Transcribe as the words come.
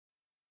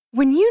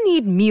When you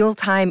need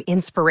mealtime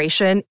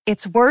inspiration,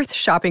 it's worth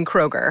shopping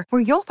Kroger,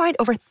 where you'll find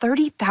over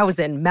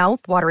 30,000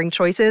 mouth-watering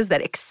choices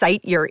that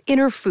excite your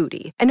inner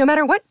foodie. And no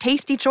matter what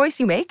tasty choice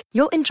you make,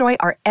 you'll enjoy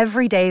our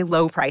everyday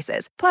low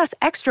prices, plus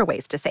extra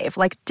ways to save,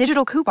 like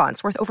digital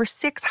coupons worth over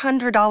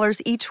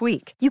 $600 each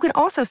week. You can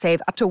also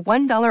save up to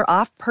 $1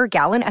 off per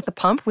gallon at the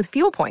pump with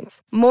fuel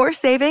points. More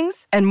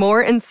savings and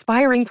more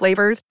inspiring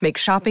flavors make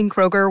shopping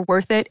Kroger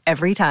worth it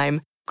every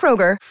time.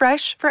 Kroger,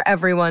 fresh for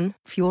everyone.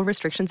 Fuel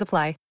restrictions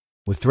apply.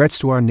 With threats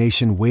to our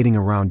nation waiting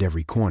around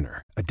every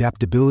corner,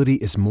 adaptability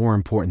is more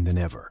important than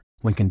ever.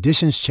 When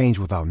conditions change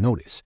without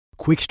notice,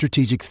 quick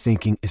strategic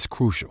thinking is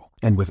crucial.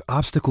 And with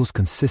obstacles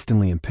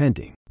consistently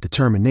impending,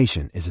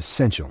 determination is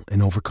essential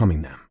in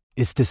overcoming them.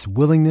 It's this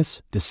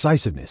willingness,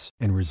 decisiveness,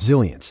 and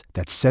resilience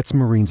that sets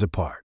Marines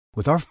apart.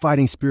 With our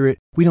fighting spirit,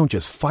 we don't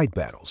just fight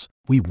battles,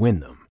 we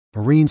win them.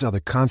 Marines are the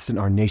constant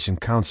our nation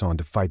counts on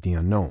to fight the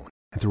unknown.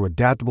 And through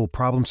adaptable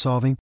problem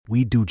solving,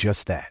 we do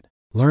just that.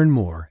 Learn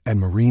more at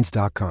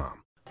marines.com.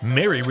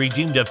 Mary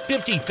redeemed a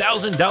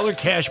 $50,000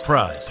 cash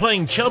prize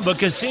playing Chumba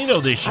Casino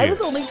this year. I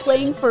was only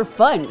playing for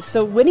fun,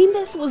 so winning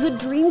this was a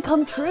dream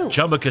come true.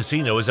 Chumba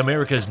Casino is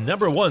America's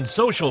 #1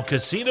 social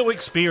casino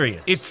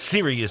experience. It's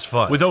serious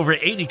fun. With over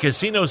 80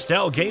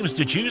 casino-style games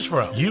to choose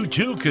from, you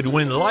too could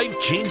win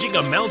life-changing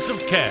amounts of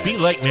cash. Be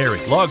like Mary.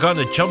 Log on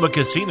to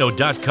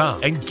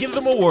ChumbaCasino.com and give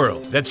them a whirl.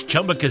 That's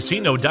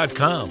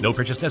ChumbaCasino.com. No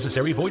purchase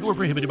necessary. Void or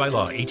prohibited by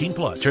law. 18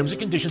 plus. Terms and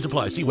conditions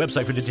apply. See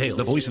website for details.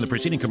 The voice in the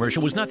preceding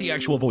commercial was not the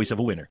actual voice of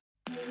a winner.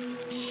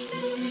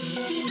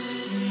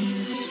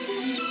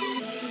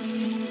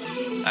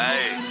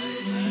 Hey,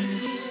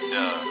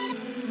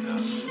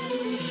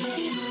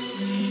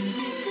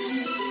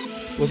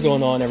 What's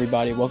going on,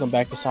 everybody? Welcome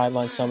back to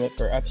Sideline Summit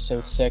for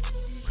episode 6.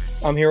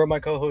 I'm here with my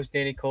co-host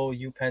Danny Cole,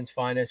 UPenn's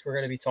finest. We're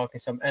going to be talking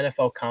some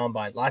NFL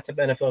Combine, lots of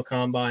NFL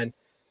Combine,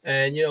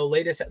 and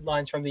latest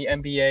headlines from the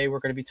NBA. We're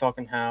going to be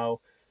talking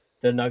how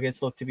the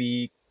Nuggets look to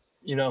be,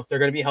 they're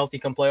going to be healthy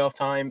come playoff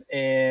time,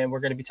 and we're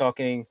going to be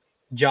talking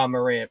Ja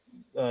Morant,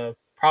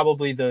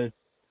 probably the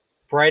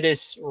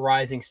brightest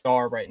rising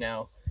star right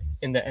now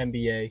in the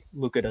NBA.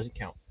 Luka doesn't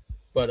count,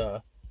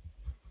 but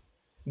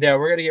yeah,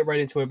 we're gonna get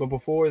right into it. But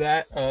before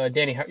that,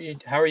 Danny,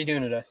 how are you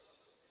doing today?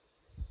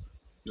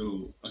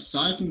 Yo,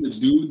 aside from the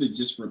dude that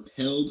just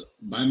rappelled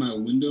by my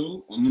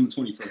window, I'm on the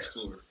 21st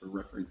floor for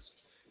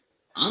reference.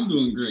 I'm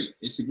doing great.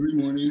 It's a great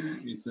morning.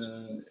 It's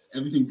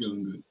everything's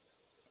going good.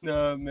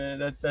 No,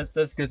 man,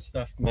 that's good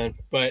stuff, man.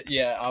 But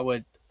yeah, I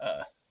would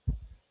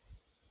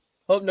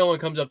hope no one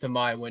comes up to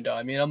my window.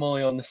 I mean, I'm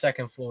only on the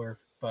second floor,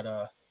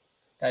 but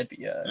that'd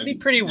be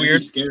pretty weird.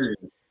 Be scary.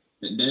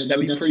 That'd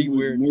be pretty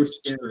weird. More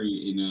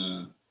scary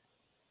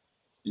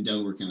in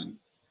Delaware County.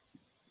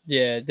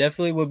 Yeah,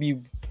 definitely would be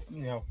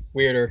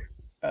weirder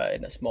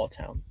in a small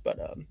town. But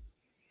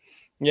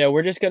yeah,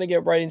 we're just gonna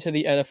get right into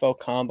the NFL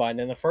Combine.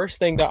 And the first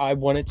thing that I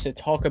wanted to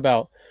talk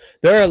about,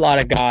 there are a lot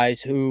of guys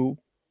who,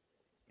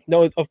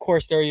 of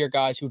course, there are your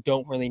guys who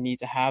don't really need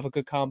to have a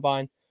good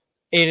combine.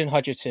 Aiden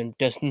Hutchinson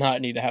does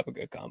not need to have a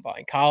good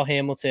combine. Kyle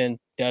Hamilton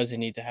doesn't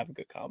need to have a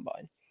good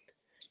combine.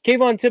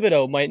 Kayvon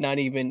Thibodeau might not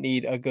even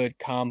need a good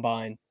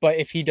combine, but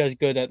if he does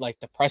good at like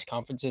the press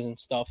conferences and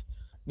stuff,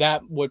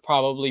 that would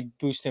probably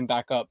boost him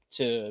back up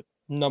to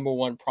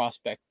 #1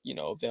 prospect,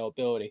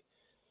 availability.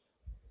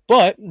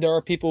 But there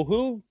are people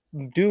who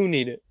do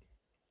need it.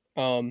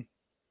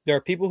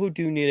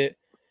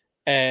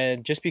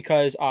 And just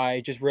because I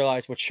just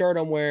realized what shirt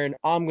I'm wearing,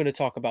 I'm going to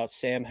talk about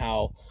Sam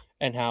Howell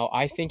and how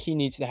I think he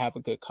needs to have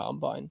a good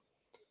combine.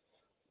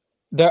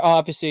 There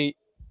obviously,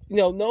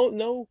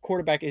 no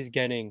quarterback is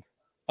getting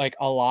like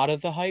a lot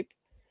of the hype,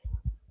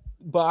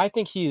 but I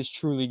think he is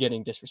truly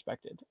getting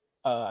disrespected.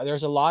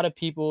 There's a lot of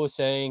people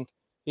saying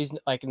he's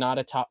like not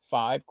a top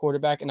 5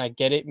 quarterback, and I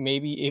get it.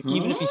 Maybe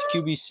even if he's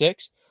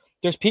QB6,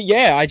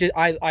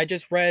 I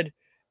just read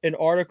an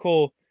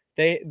article.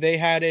 They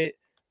had it.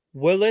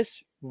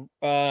 Willis,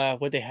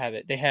 what they have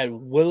it? They had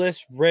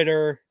Willis,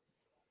 Ritter,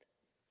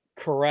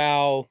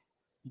 Corral.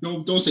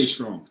 Don't say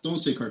Strong. Don't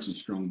say Carson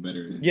Strong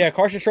better.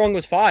 Carson Strong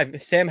was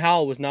 5. Sam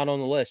Howell was not on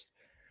the list.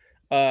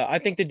 I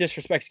think the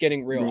disrespect's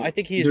getting real. Bro, I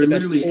think he's the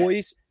best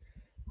poise.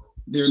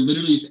 They're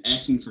literally just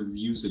asking for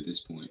views at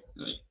this point.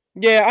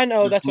 Yeah, I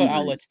know that's what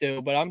outlets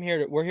do, but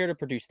we're here to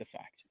produce the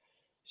fact.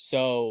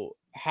 So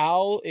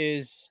Howell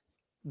is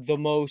the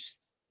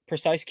most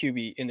precise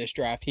QB in this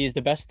draft. He is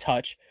the best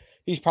touch.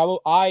 He's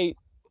probably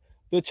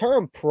the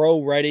term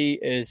pro ready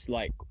is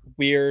like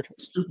weird,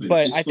 stupid,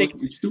 but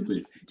it's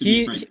stupid.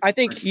 I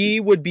think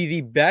he would be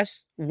the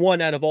best one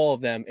out of all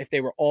of them if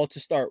they were all to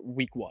start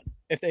week 1.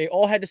 If they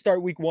all had to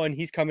start week 1,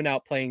 he's coming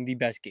out playing the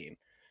best game.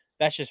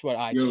 That's just what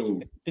I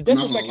think. The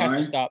disrespect has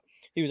to stop.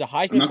 He was a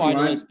Heisman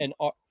finalist, and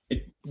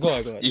go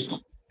ahead. If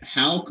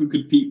Hal could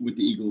compete with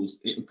the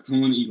Eagles,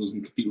 come on the Eagles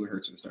and compete with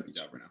Hurts in the starting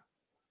job right now.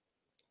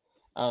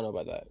 I don't know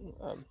about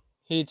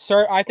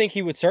that. I think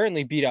he would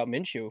certainly beat out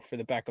Minshew for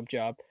the backup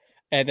job.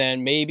 And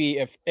then maybe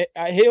if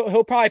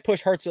he'll probably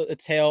push Hurts a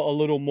tail a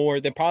little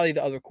more than probably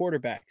the other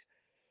quarterbacks.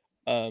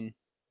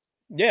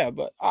 Yeah,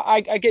 but I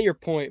get your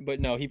point,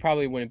 but no, he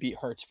probably wouldn't beat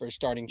Hurts for a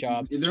starting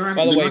job. By the They're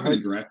way, not going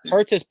to draft him.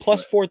 Hurts is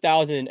plus but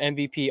 4,000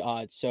 MVP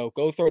odds, so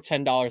go throw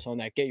 $10 on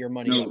that. Get your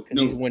money up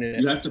because he's winning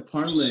it. You have to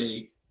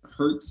parlay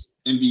Hurts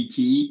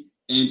MVP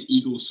and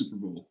Eagles Super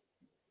Bowl.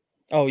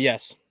 Oh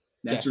yes,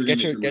 That's yes. where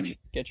you're going to make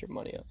Get your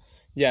money up.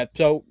 Yeah.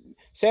 So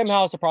Sam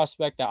Howell's a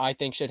prospect that I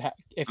think should have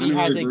if he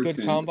has a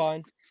good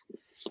combine.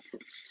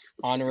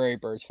 Honorary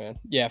Birds fan.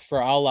 Yeah,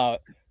 I'll allow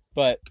it,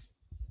 but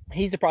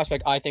he's the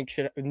prospect I think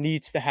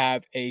needs to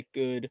have a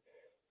good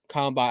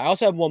combine. I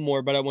also have one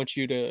more, but I want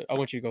you to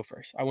go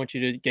first. I want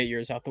you to get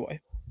yours out the way.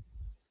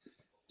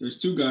 There's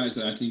two guys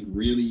that I think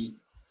really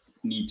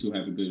need to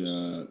have a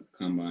good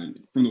combine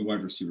from the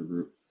wide receiver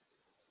group.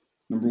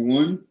 Number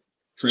one,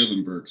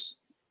 Treylon Burks.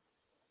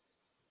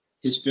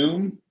 His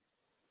film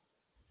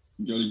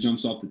really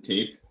jumps off the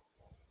tape,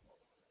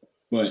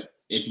 but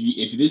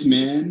if this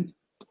man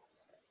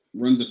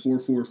runs a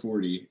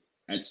 4.440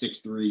 at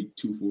 6'3",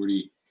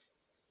 240,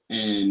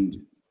 and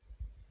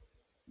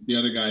the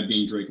other guy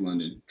being Drake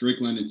London.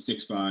 Drake London,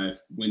 6'5",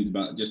 wins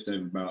about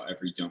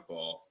every jump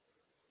ball.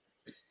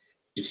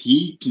 If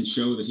he can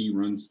show that he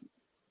runs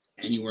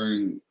anywhere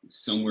and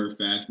somewhere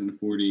fast in the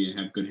 40 and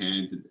have good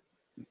hands,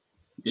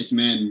 this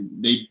man,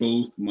 they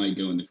both might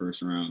go in the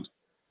first round.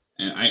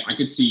 And I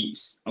could see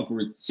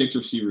upwards 6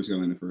 receivers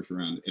going in the first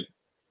round if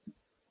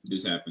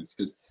this happens.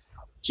 Because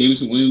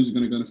Jameson Williams is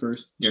going to go in the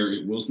first.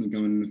 Garrett Wilson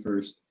going in the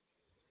first.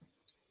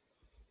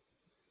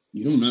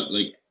 You don't know,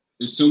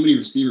 there's so many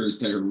receivers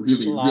that are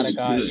really, really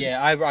good.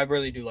 Yeah, I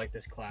really do like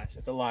this class.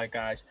 It's a lot of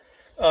guys.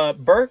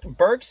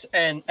 Burks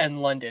and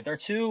London. They're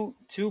two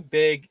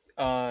big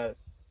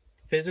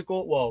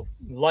physical. Well,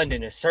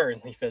 London is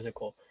certainly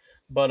physical,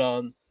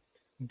 but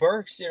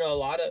Burks, a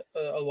lot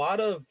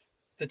of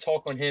the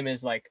talk on him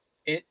is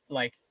they're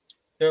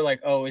like,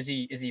 oh, is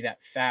he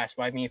that fast?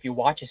 Well, I mean, if you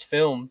watch his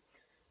film,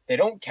 they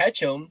don't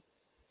catch him.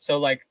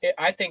 So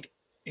I think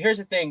here's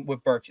the thing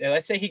with Burks.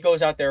 Let's say he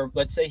goes out there.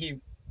 Let's say he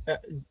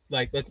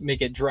let's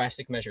make it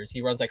drastic measures.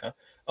 He runs like a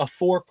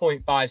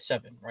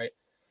 4.57, right?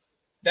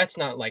 That's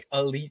not like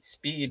elite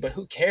speed, but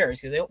who cares?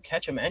 Because they don't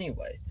catch him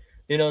anyway.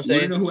 You know what I'm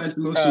saying? You know who has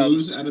the most to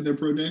lose out of their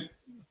pro day?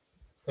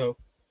 Or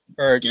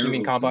Garrett you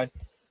mean Wilson. Combine?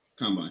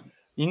 Combine.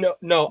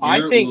 No. Garrett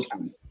I think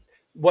Wilson.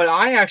 What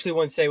I actually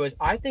want to say was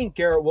I think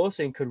Garrett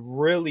Wilson could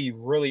really,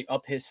 really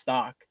up his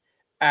stock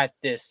at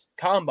this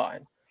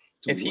combine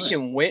if he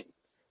can win.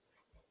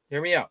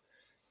 Hear me out.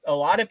 A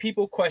lot of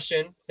people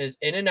question his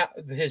in and out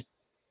his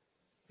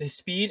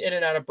speed in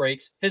and out of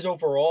breaks, his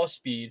overall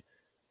speed.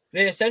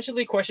 They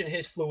essentially question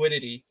his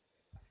fluidity,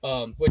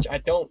 which I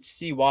don't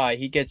see why.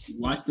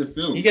 Watch the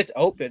film. He gets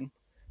open.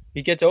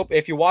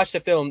 If you watch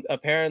the film,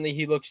 apparently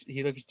he looks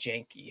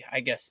janky, I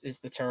guess is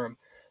the term.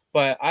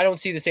 But I don't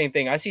see the same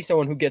thing. I see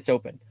someone who gets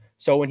open.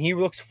 So when he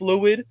looks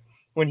fluid,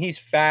 when he's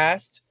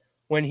fast,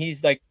 when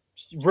he's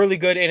really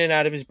good in and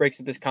out of his breaks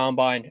at this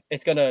combine,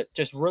 it's going to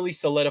just really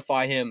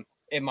solidify him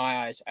in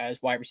my eyes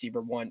as wide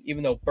receiver 1,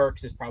 even though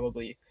Burks is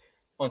probably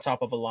on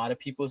top of a lot of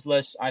people's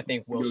lists. I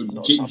think Wilson's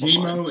on top of mine.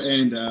 J-Mo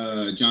and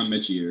John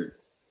Mechie are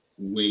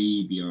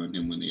way beyond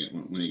him when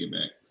they get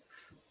back.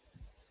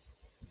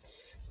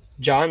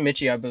 John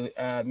Mechie, I believe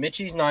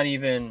Mechie's not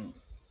even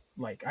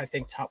I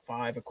think top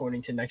 5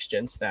 according to next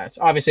gen stats.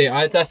 Obviously,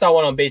 that's not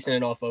what I'm basing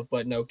it off of,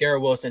 but no,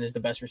 Garrett Wilson is the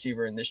best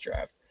receiver in this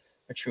draft.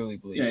 I truly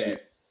believe that. Yeah.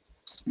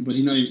 But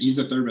he's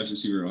the third best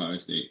receiver at Ohio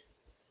State.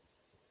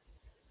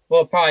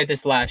 Well, probably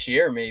this last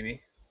year,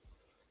 maybe.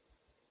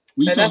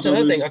 And that's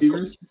another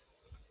thing.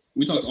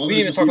 We talked all. We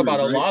didn't even talk about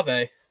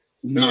Olave.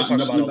 No, talk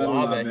about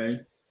Olave.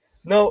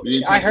 No,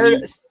 I heard.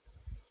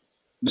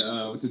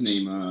 What's his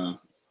name?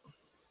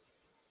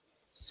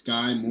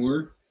 Sky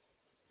Moore.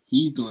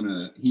 He's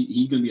gonna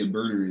be a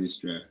burner in this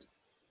draft.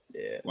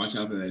 Yeah, watch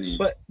out for that name.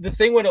 But the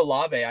thing with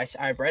Olave,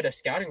 I read a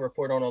scouting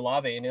report on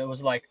Olave, and it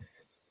was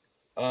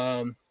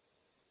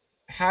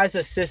has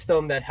a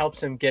system that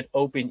helps him get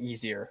open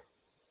easier.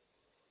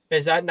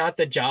 Is that not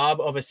the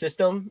job of a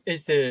system?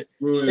 Is to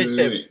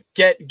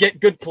get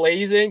good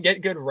plays in,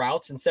 get good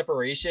routes and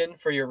separation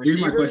for your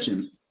receivers? Here's my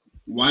question: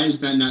 why is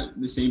that not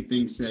the same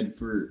thing said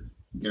for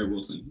Garrett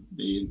Wilson?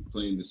 They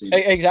play in the same.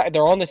 Exactly,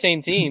 they're on the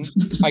same team.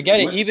 I get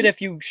it. Even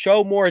if you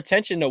show more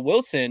attention to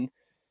Wilson,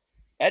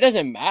 that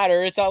doesn't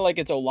matter. It's not like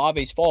it's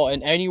Olave's fault.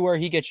 And anywhere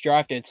he gets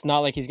drafted, it's not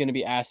like he's going to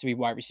be asked to be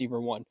wide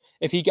receiver 1.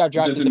 If he got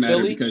drafted to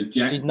Philly,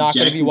 he's not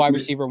going to be wide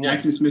receiver 1.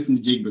 Jackson Smith and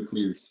Jigba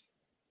clears.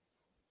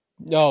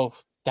 No.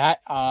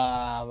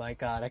 Oh my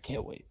God, I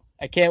can't wait.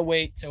 I can't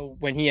wait till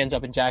when he ends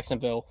up in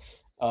Jacksonville,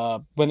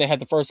 when they had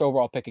the first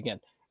overall pick again.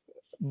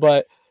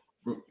 But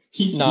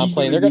I'm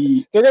playing.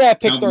 They're gonna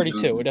have pick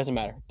 32. Johnson. It doesn't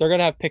matter. They're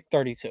gonna have pick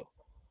 32.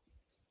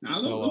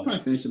 They'll probably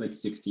finish at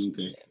 16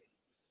 pick.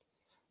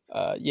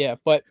 Yeah,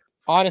 but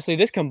honestly,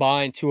 this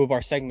combined 2 of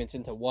our segments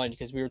into one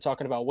because we were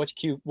talking about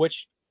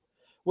which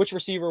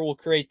receiver will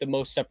create the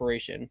most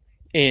separation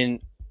in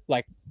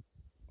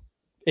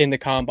the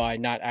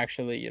combine, not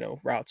actually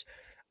routes.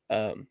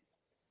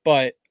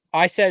 But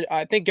I said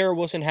I think Garrett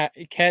Wilson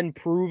can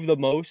prove the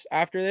most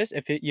after this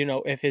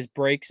if his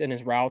breaks and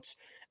his routes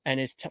and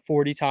his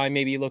 40 time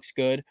maybe looks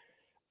good.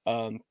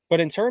 But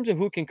in terms of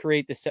who can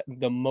create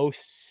the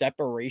most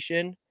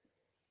separation,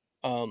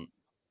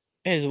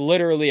 is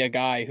literally a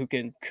guy who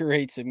can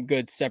create some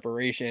good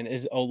separation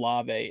is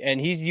Olave, and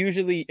he's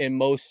usually in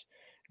most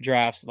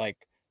drafts, like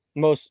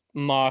most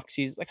mocks,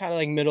 he's like kind of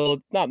like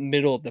not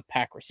middle of the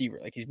pack receiver.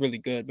 Like he's really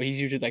good, but he's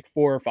usually like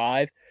 4 or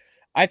 5.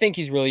 I think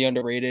he's really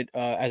underrated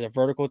as a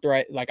vertical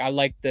threat. Like I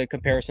like the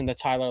comparison to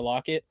Tyler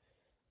Lockett.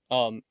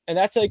 And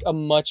that's like a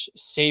much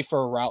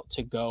safer route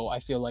to go, I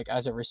feel like,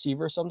 as a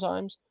receiver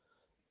sometimes.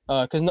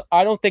 Because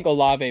I don't think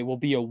Olave will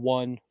be a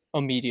 1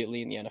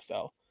 immediately in the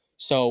NFL.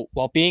 So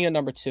while being a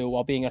number 2,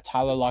 while being a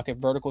Tyler Lockett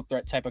vertical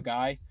threat type of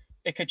guy,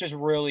 it could just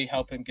really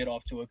help him get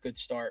off to a good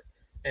start.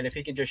 And if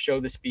he can just show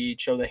the speed,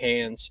 show the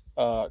hands,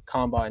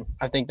 combine,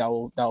 I think that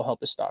will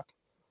help his stock.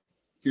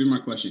 Here's my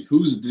question: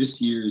 who's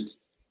this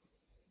year's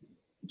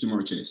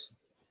Jamar Chase?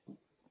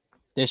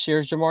 This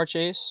year's Jamar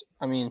Chase?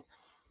 I mean,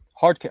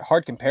 hard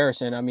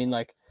comparison. I mean,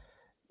 like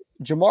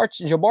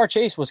Jamar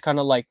Chase was kind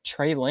of like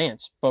Trey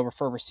Lance, but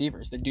for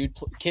receivers. The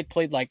kid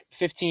played like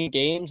 15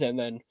 games, and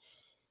then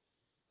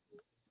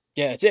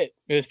that's it.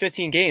 It was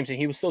 15 games, and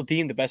he was still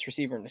deemed the best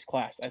receiver in this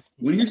class.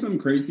 Want to hear something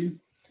crazy?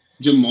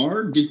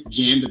 Jamar gets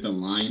jammed at the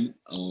line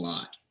a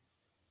lot.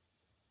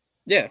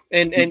 Yeah,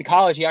 and in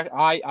college,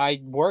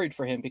 I worried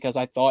for him because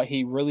I thought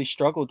he really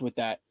struggled with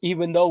that.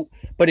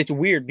 But it's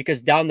weird because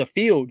down the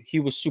field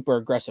he was super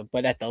aggressive,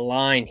 but at the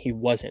line he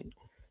wasn't.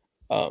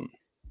 And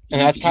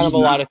that's kind of a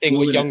lot of thing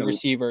with young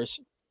receivers.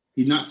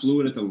 He's not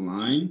fluid at the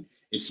line.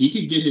 If he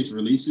could get his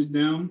releases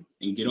down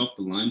and get off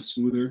the line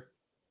smoother,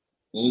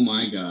 oh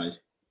my God,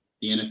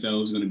 the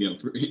NFL is going to be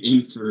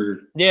in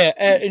for.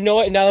 Yeah, you know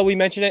what? Now that we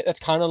mention it, that's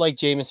kind of like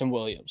Jamison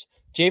Williams.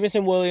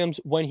 Jamison Williams,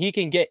 when he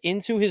can get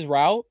into his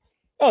route,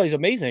 he's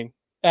amazing.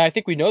 And I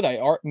think we know that.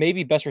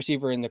 Maybe best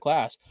receiver in the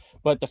class.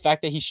 But the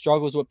fact that he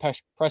struggles with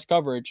press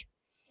coverage,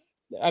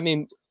 I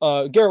mean,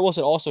 Garrett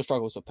Wilson also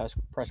struggles with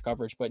press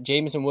coverage, but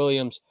Jamison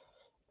Williams.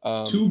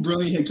 2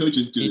 brilliant head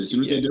coaches do this. You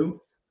know what they do?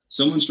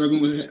 Someone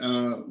struggling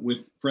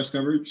with press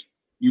coverage,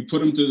 you put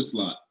them to the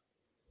slot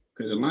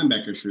because the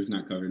linebacker sure is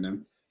not covering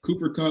them.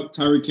 Cooper Kupp,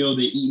 Tyreek Hill,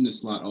 they eat in the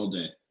slot all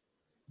day.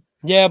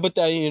 Yeah, but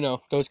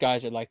those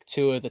guys are like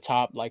 2 of the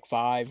top like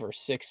 5 or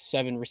 6,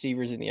 7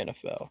 receivers in the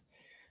NFL.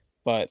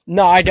 But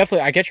no, I get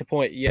your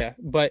point. Yeah,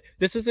 but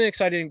this is an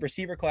exciting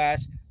receiver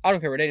class. I don't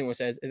care what anyone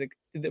says.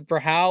 For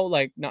how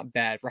not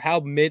bad, for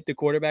how mid the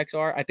quarterbacks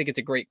are, I think it's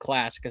a great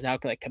class because how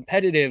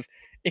competitive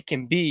it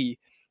can be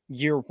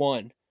year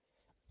 1.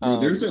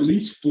 There's at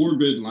least 4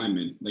 good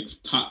linemen, like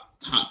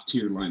top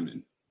tier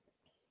linemen.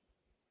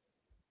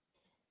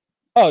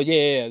 Oh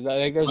yeah.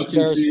 Like there's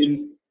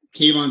Hutchinson,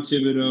 Kayvon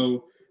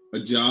Thibodeau,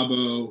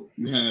 Ajabo.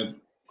 You have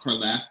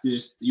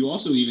Karlaftis. You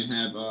also even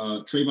have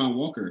Trayvon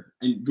Walker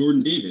and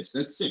Jordan Davis.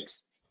 That's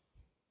 6.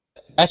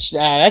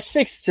 That's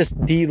 6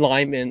 just D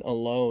linemen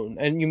alone,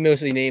 and you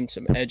mostly named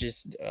some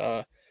edges.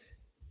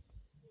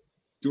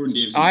 Jordan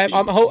Davis.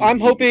 I'm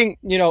hoping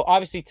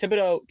obviously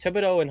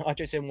Thibodeau and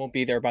Hutchinson won't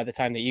be there by the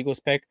time the Eagles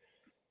pick.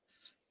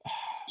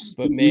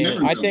 But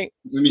man, I think.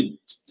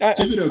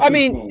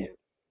 Thibodeau.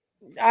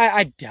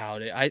 I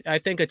doubt it. I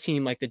think a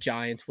team like the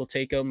Giants will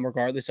take him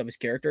regardless of his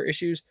character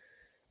issues.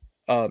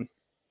 Ikem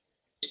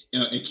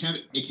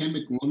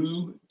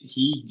Ekwonu,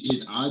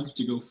 his odds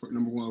to go for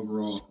number 1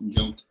 overall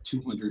jumped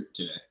 200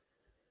 today.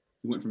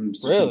 He went from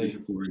 600 to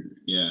 400.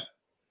 Yeah.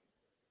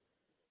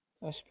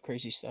 That's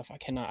crazy stuff. I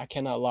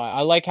cannot lie.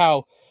 I like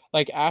how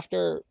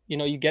after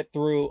you get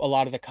through a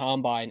lot of the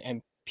combine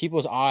and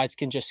people's odds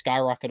can just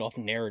skyrocket off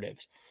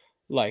narratives.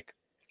 I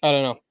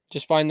don't know. I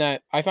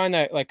find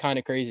that kind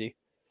of crazy.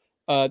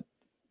 I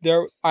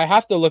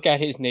have to look at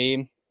his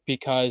name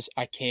because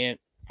I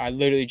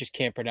literally just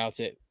can't pronounce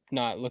it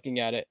not looking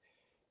at it.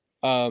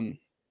 The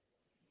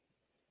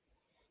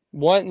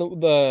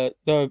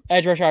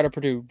edge rusher out of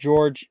Purdue,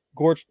 George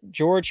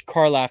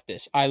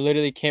Karlaftis. I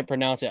literally can't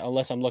pronounce it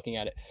unless I'm looking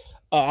at it.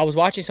 I was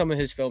watching some of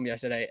his film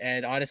yesterday,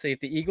 and honestly, if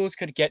the Eagles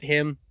could get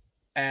him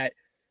at,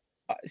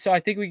 so I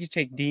think we could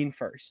take Dean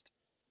first.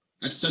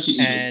 That's such an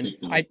Eagles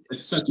pick, though.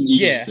 It's such an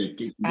Eagles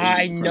pick.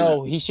 I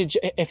know he should.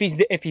 If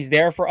he's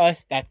there for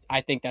us,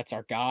 I think that's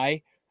our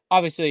guy.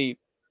 Obviously.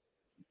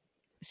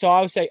 So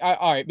I would say,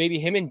 all right, maybe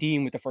him and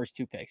Dean with the first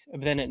 2 picks.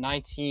 But then at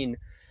 19,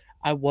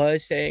 I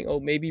was saying,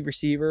 maybe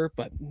receiver.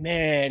 But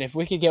man, if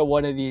we could get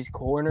one of these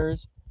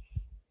corners,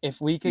 here's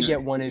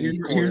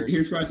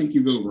where I think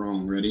you go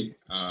wrong. Ready?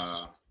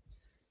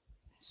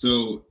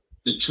 So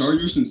the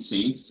Chargers and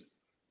Saints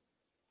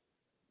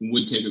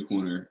would take a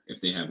corner if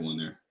they have one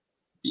there.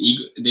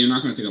 They're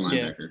not going to take a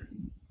linebacker.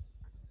 Yeah.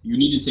 You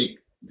need to take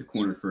the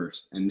corner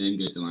first and then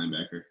get the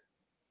linebacker.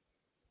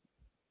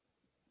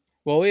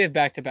 Well, we have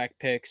back-to-back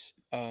picks.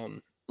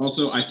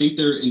 Also, I think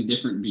they're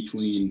indifferent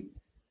between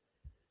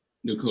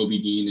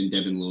Nakobe Dean and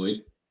Devin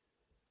Lloyd.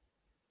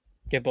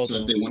 Get both. So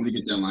if they wanted to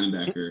get that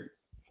linebacker,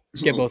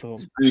 get both of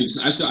them. I mean,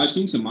 I've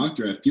seen some mock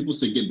draft. People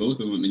say get both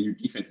of them, and your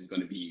defense is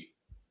going to be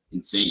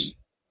insane.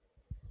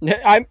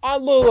 I'm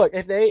look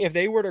if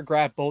they were to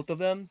grab both of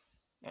them,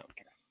 I don't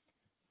care.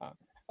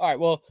 All right,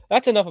 well,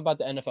 that's enough about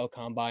the NFL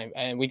Combine,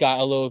 and we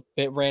got a little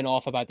bit ran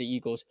off about the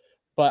Eagles.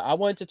 But I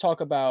wanted to talk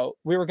about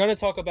 – we were going to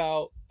talk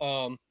about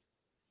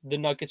the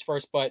Nuggets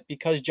first, but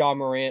because Ja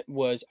Morant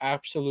was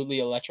absolutely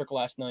electric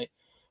last night,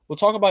 we'll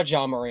talk about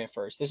Ja Morant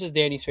first. This is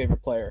Danny's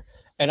favorite player,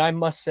 and I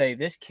must say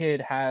this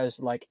kid has,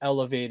 like,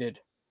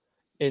 elevated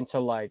into,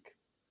 like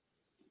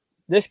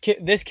 – this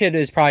kid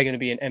is probably going to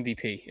be an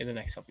MVP in the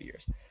next couple of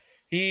years.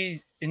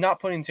 He's not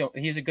putting –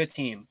 he's a good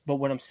team, but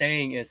what I'm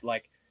saying is,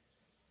 like,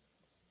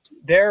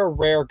 there are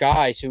rare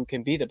guys who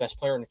can be the best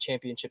player on a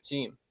championship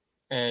team,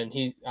 and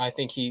I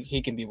think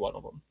he can be one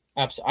of them.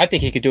 Absolutely, I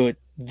think he could do it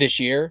this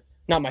year.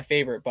 Not my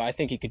favorite, but I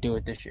think he could do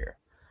it this year.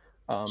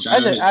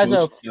 Shout out his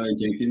coach, Taylor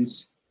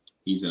Jenkins.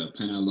 He's a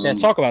Penn alum. Yeah,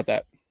 talk about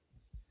that.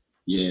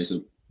 Yeah,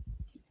 so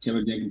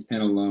Taylor Jenkins,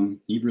 Penn alum.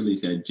 He really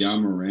said Ja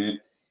Morant.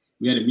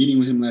 We had a meeting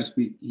with him last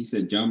week. He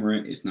said Ja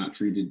Morant is not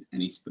treated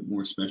any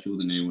more special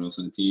than anyone else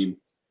on the team.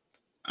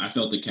 I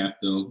felt the cap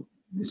though.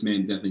 This man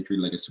definitely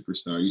treated like a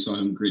superstar. You saw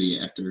him gritty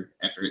after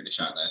hitting the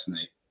shot last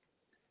night.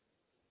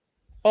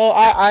 Oh,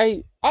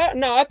 I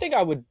think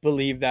I would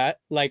believe that.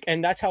 Like,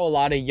 and that's how a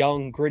lot of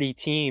young gritty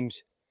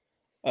teams,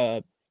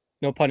 no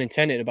pun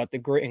intended, about the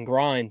grit and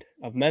grind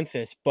of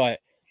Memphis.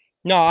 But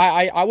no,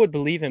 I would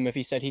believe him if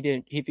he said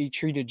if he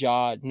treated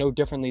Ja no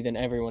differently than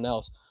everyone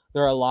else.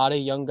 There are a lot of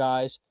young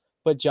guys,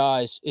 but Ja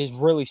is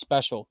really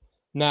special.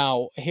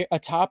 Now, a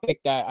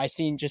topic that I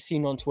just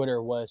seen on Twitter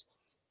was,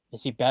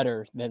 is he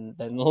better than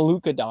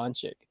Luka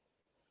Doncic?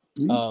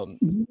 No,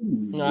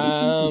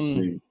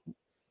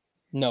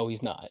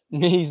 he's not.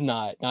 He's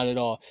not at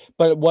all.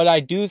 But what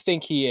I do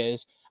think he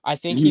is, I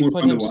think he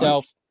put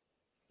himself.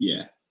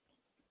 Yeah.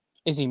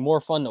 Is he more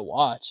fun to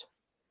watch?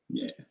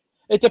 Yeah.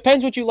 It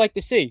depends what you like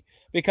to see,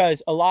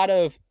 because a lot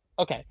of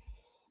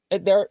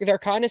they're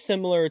kind of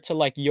similar to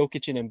like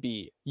Jokic and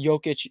Embiid.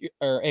 Jokic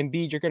or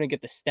Embiid, you're gonna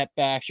get the step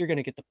backs, you're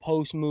gonna get the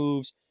post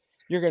moves.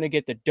 You're gonna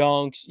get the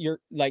dunks.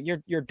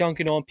 You're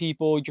dunking on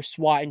people. You're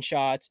swatting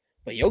shots.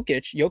 But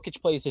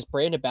Jokic plays this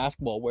brand of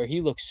basketball where he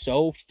looks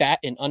so fat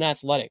and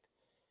unathletic,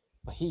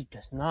 but he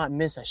does not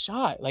miss a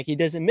shot. Like, he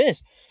doesn't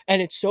miss,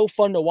 and it's so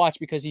fun to watch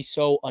because he's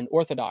so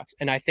unorthodox.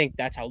 And I think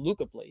that's how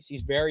Luka plays.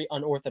 He's very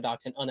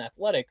unorthodox and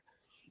unathletic,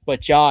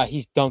 but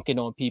he's dunking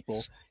on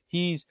people.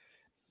 He's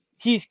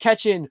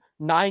catching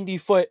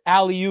 90-foot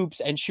alley-oops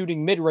and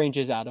shooting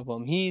mid-ranges out of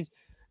them. He's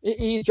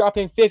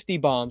dropping 50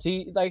 bombs.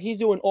 He's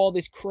doing all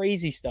this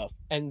crazy stuff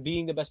and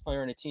being the best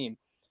player on a team.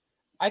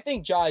 I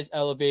think Ja is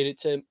elevated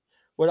to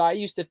what I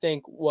used to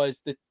think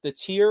was the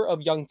tier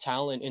of young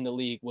talent in the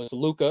league was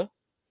Luka,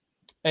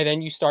 and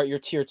then you start your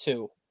tier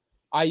 2.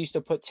 I used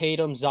to put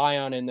Tatum,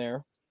 Zion in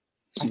there.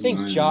 I think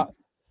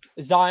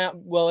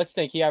Zion. Well, let's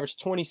think. He averaged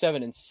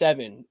 27 and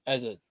 7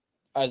 as a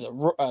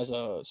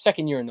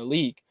second year in the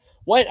league.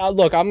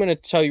 Look, I'm going to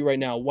tell you right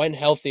now, when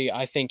healthy,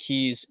 I think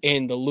he's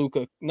in the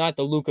Luka, not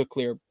the Luka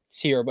clear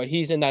tier, but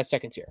he's in that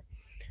second tier.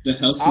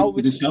 Does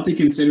healthy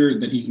consider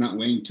that he's not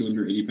weighing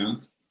 280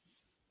 pounds?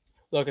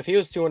 Look, if he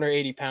was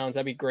 280 pounds,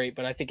 that'd be great,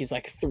 but I think he's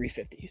like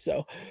 350.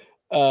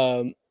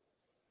 But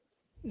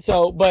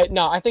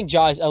no, I think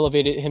Ja has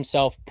elevated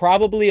himself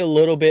probably a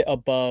little bit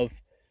above,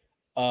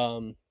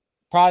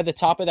 probably the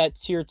top of that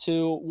tier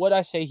 2. Would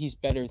I say he's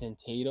better than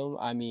Tatum?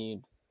 I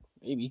mean,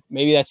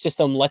 maybe that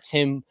system lets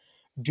him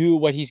do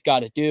what he's got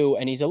to do,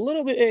 and he's not a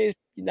little bit,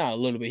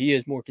 he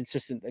is more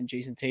consistent than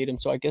Jason Tatum,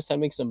 so I guess that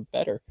makes him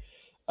better,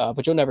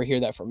 but you'll never hear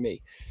that from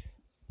me.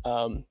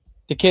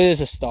 The kid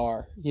is a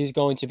star. He's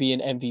going to be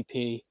an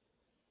MVP.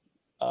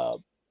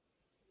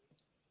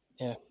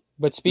 Yeah,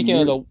 but speaking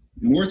of the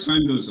more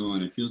time goes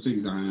on, it feels like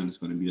Zion is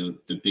going to be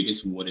the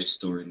biggest what-if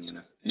story in the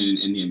NFL,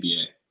 in the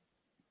NBA.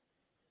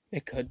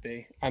 It could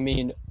be. I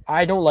mean,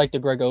 I don't like the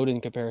Greg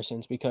Oden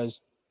comparisons because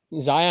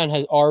Zion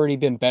has already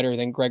been better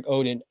than Greg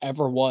Oden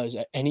ever was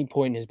at any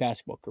point in his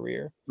basketball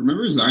career.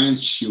 Remember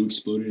Zion's shoe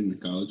exploded in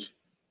college?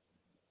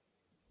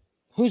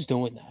 Who's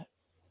doing that?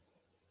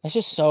 That's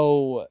just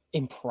so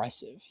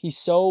impressive. He's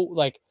so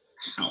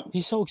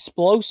he's so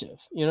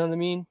explosive. You know what I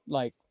mean?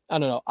 Like, I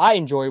don't know. I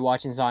enjoy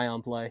watching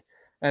Zion play,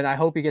 and I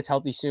hope he gets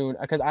healthy soon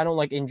because I don't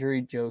like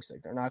injury jokes.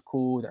 Like, they're not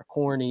cool. They're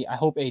corny. I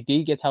hope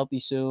AD gets healthy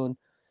soon.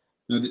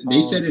 No,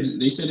 they said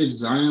if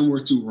Zion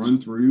were to run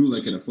through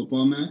like at a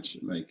football match,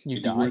 like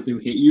if he were to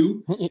hit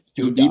you,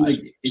 it would be like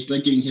it's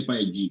like getting hit by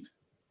a Jeep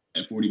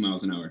at 40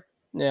 miles an hour.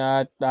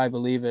 Yeah, I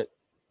believe it.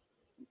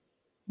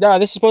 No,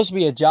 this is supposed to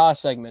be a Ja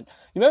segment.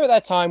 You remember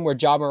that time where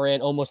Ja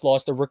Morant almost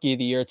lost the Rookie of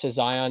the Year to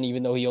Zion,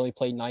 even though he only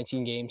played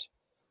 19 games?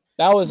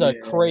 That was a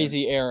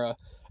crazy era.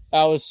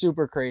 That was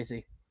super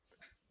crazy.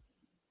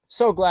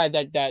 So glad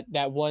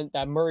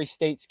that Murray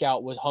State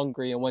scout was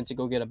hungry and went to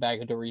go get a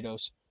bag of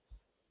Doritos.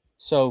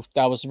 So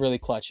that was really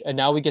clutch. And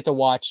now we get to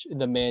watch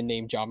the man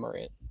named Ja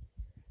Morant.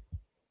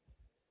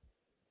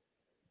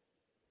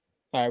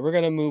 All right, we're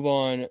going to move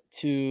on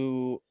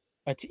to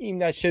a team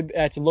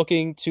that's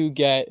looking to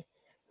get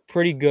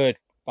pretty good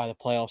by the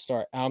playoff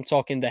start. I'm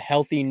talking the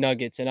healthy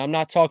Nuggets, and I'm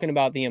not talking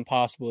about the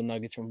impossible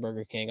Nuggets from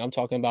Burger King. I'm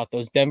talking about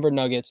those Denver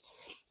Nuggets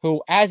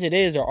who, as it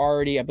is, are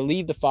already, I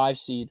believe, the 5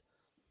 seed,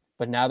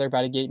 but now they're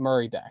about to get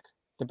Murray back.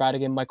 They're about to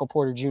get Michael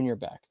Porter Jr.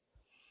 back.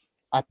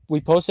 I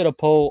posted a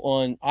poll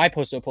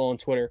on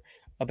Twitter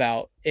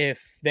about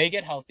if they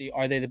get healthy,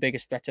 are they the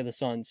biggest threat to the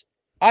Suns?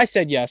 I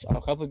said yes. A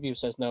couple of people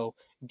says no.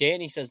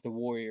 Danny says the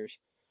Warriors.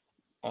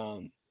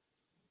 Why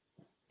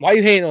are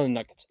you hating on the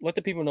Nuggets? Let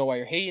the people know why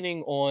you're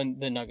hating on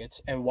the Nuggets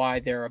and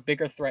why they're a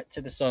bigger threat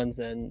to the Suns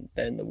than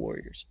the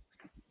Warriors.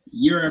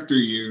 Year after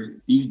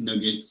year, these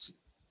Nuggets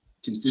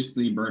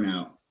consistently burn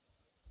out.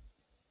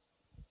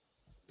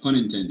 Pun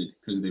intended,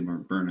 because they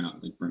weren't burn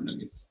out like burnt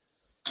Nuggets.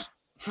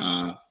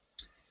 The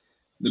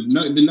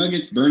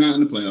Nuggets burn out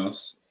in the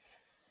playoffs.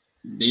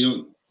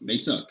 They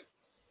suck.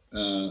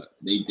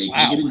 They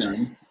can't get it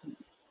done.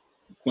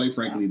 Quite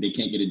frankly, they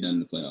can't get it done in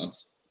the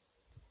playoffs.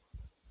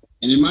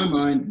 And in my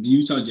mind, the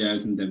Utah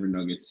Jazz and Denver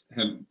Nuggets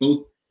have both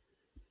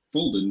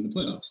folded in the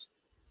playoffs.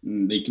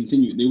 And they will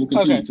continue to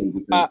because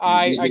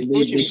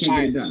they can't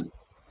get it done.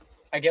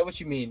 I get what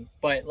you mean,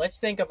 but let's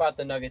think about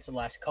the Nuggets the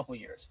last couple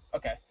years.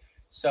 Okay.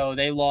 So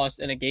they lost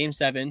in a Game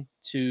 7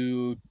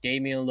 to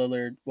Damian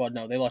Lillard. Well,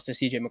 no, they lost to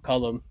CJ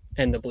McCollum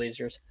and the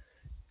Blazers.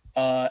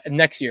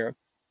 Next year,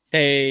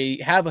 they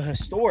have a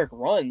historic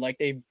run. Like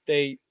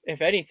they,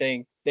 if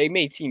anything, they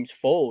made teams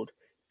fold,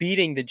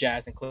 beating the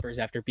Jazz and Clippers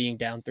after being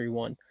down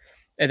 3-1.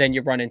 And then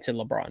you run into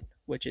LeBron,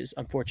 which is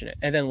unfortunate.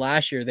 And then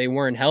last year they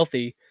weren't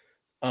healthy.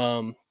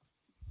 And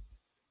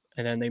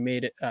then they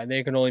made it.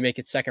 They can only make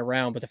it second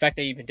round, but the fact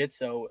they even did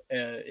so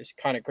is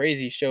kind of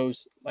crazy.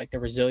 Shows like the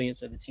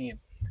resilience of the team.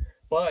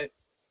 But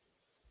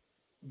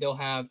they'll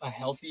have a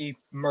healthy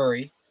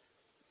Murray,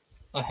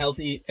 a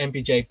healthy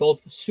MPJ,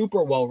 both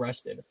super well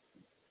rested.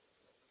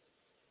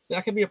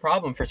 That could be a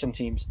problem for some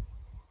teams.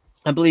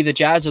 I believe the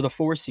Jazz are the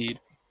 4 seed,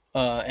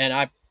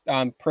 and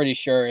I'm pretty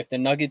sure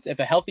if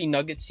a healthy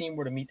Nuggets team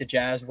were to meet the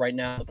Jazz right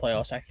now in the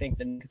playoffs, I think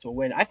the Nuggets will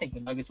win. I think the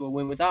Nuggets will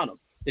win without them.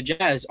 The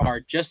Jazz are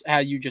just how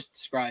you just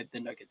described the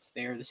Nuggets.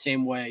 They are the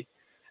same way.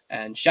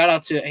 And shout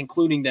out to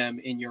including them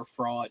in your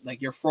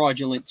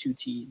fraudulent 2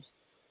 teams,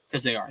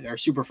 because they're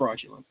super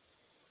fraudulent.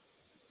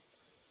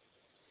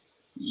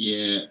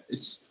 Yeah,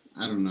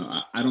 I don't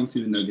know. I don't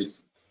see the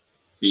Nuggets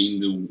being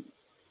the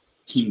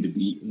team to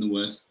beat in the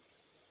West.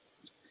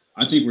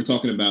 I think we're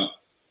talking about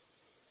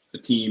a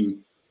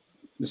team,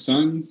 the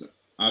Suns,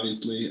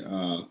 obviously.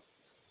 The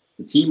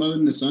team other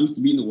than the Suns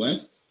to beat in the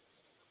West,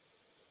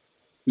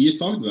 we just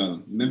talked about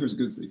them, Memphis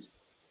Grizzlies.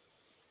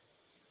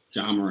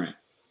 Ja Morant.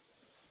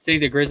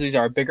 Think the Grizzlies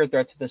are a bigger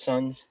threat to the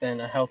Suns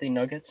than a healthy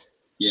Nuggets?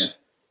 Yeah.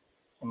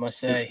 I must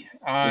say.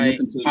 I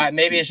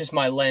maybe it's just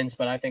my lens,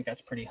 but I think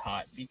that's pretty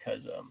hot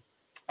because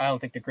I don't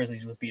think the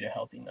Grizzlies would beat a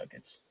healthy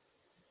Nuggets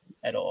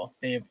at all.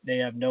 They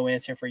have no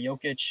answer for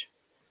Jokic.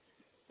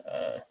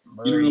 You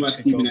don't know about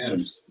Steven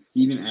Adams.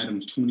 Steven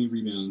Adams, 20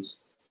 rebounds.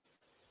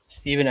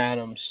 Steven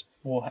Adams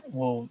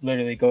will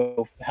literally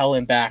go hell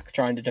and back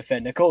trying to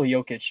defend Nikola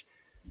Jokic.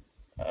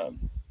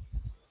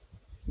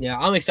 Yeah,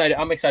 I'm excited.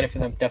 I'm excited for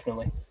them,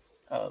 definitely.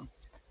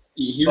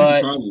 Here's the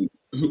problem.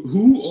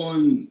 Who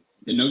on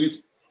the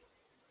Nuggets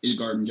is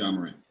guarding Ja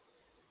Morant?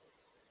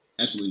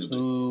 Absolutely nobody.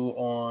 Who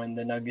on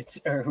the Nuggets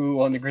or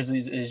who on the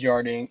Grizzlies is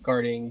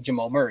guarding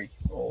Jamal Murray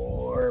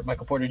or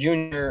Michael Porter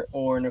Jr.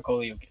 or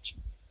Nikola Jokic?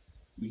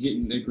 We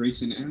getting the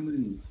Grayson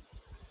Allen.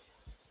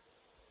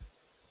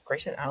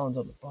 Grayson Allen's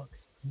on the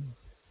Bucks.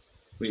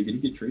 Wait, did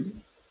he get traded?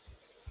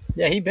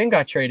 Yeah, he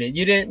got traded.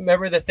 You didn't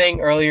remember the thing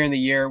earlier in the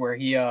year where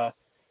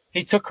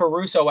he took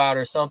Caruso out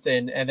or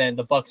something, and then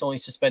the Bucks only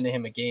suspended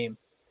him a game.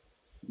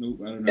 Nope,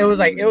 I don't know.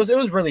 It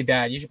was really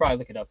bad. You should probably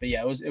look it up. But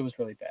yeah, it was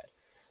really bad.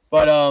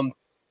 But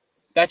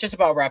that just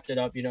about wrapped it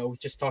up. You know, we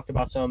just talked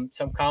about some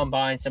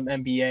combine, some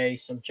NBA,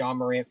 some Ja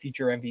Morant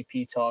future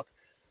MVP talk.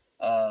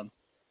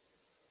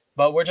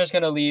 But we're just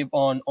gonna leave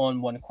on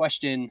one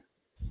question.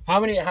 How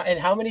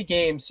many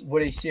games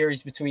would a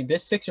series between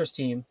this Sixers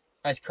team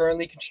as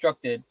currently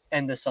constructed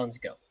and the Suns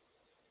go?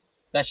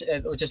 That's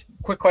just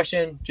quick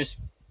question. Just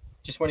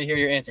want to hear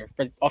your answer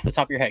off the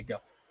top of your head. Go.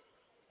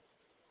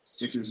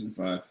 Sixers in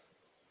 5.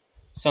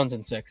 Suns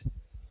in 6.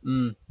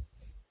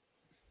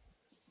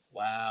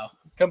 Wow.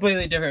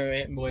 Completely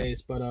different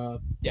ways, but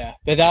yeah.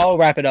 But that'll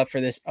wrap it up for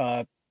this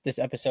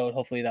episode.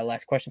 Hopefully that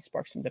last question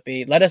sparks some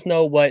debate. Let us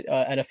know what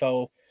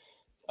NFL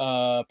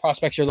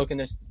prospects you're looking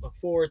to look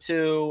forward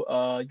to,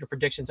 your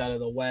predictions out of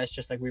the West,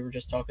 just like we were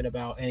just talking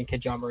about, and can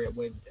Ja Morant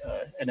win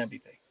an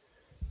MVP?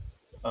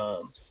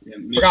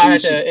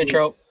 Forgot the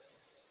intro.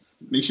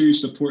 Make sure you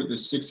support the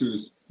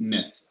Sixers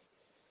myth.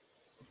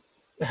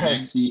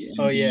 Maxey,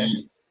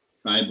 Embiid,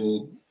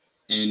 Bible,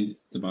 and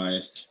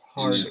Tobias,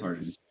 and then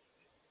Harden.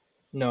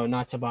 No,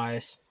 not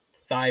Tobias.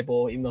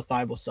 Thibault, even though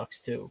Thibault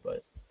sucks too,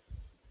 but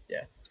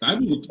yeah.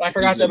 I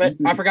forgot to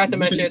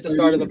mention at the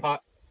start of the pod.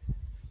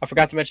 I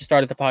forgot to mention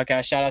start at the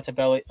podcast. Shout out to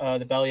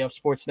the Belly Up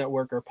Sports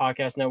Network or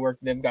Podcast Network.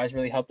 Them guys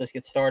really helped us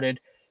get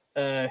started,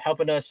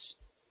 helping us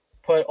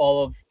put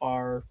all of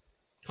our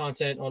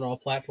content on all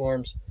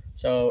platforms.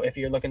 So if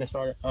you're looking to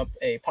start up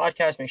a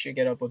podcast, make sure you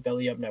get up with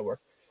Belly Up Network.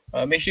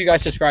 Make sure you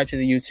guys subscribe to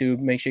the YouTube.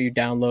 Make sure you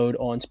download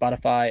on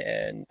Spotify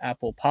and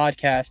Apple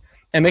Podcasts.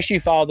 And make sure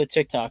you follow the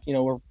TikTok. You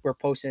know, we're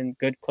posting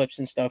good clips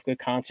and stuff, good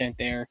content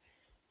there.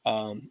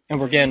 And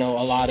we're getting a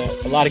lot of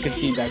good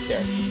feedback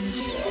there.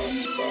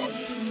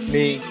 From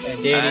me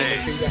and Danny. Make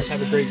sure you guys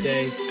have a great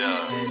day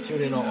and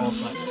tune in on all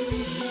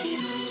platforms.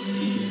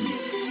 Stay tuned.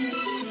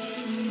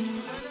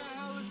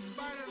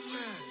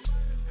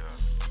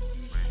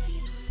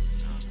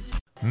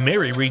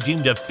 Mary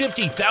redeemed a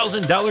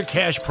 $50,000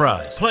 cash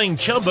prize playing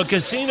Chumba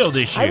Casino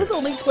this year. I was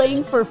only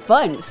playing for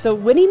fun, so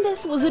winning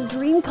this was a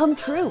dream come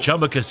true.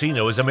 Chumba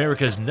Casino is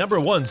America's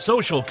 #1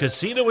 social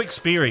casino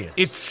experience.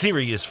 It's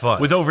serious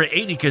fun. With over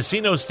 80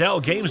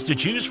 casino-style games to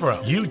choose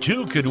from, you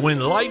too could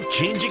win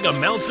life-changing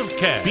amounts of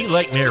cash. Be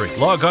like Mary.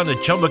 Log on to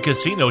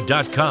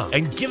ChumbaCasino.com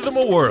and give them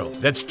a whirl.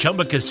 That's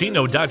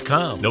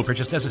ChumbaCasino.com. No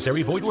purchase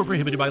necessary. Void or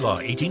prohibited by law.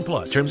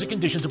 18+. Terms and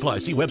conditions apply.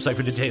 See website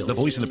for details. The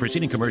voice in the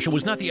preceding commercial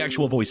was not the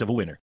actual voice of a winner.